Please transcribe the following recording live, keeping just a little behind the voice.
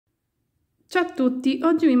Ciao a tutti,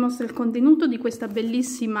 oggi vi mostro il contenuto di questa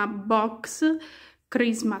bellissima box,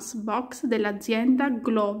 Christmas box dell'azienda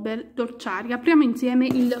Global Dolciaria. Apriamo insieme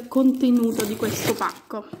il contenuto di questo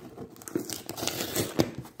pacco.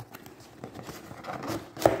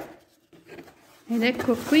 Ed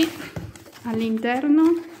ecco qui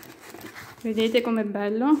all'interno, vedete com'è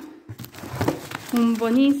bello, un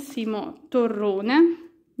buonissimo torrone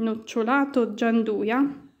nocciolato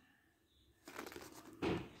gianduia,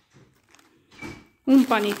 un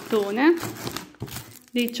panettone,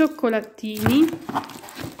 dei cioccolatini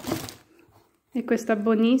e questa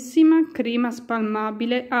buonissima crema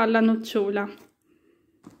spalmabile alla nocciola.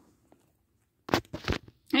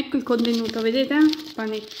 Ecco il contenuto, vedete?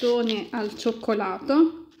 Panettone al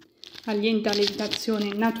cioccolato, a lieta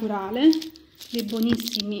lievitazione naturale, dei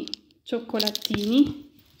buonissimi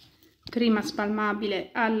cioccolatini, crema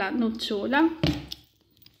spalmabile alla nocciola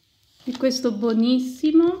e questo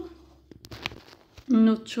buonissimo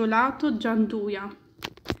nocciolato gianduia,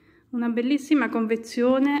 una bellissima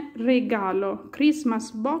confezione regalo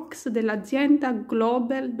Christmas box dell'azienda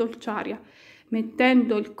Global Dolciaria.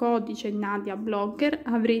 Mettendo il codice Nadiablogger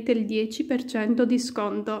avrete il 10% di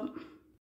sconto.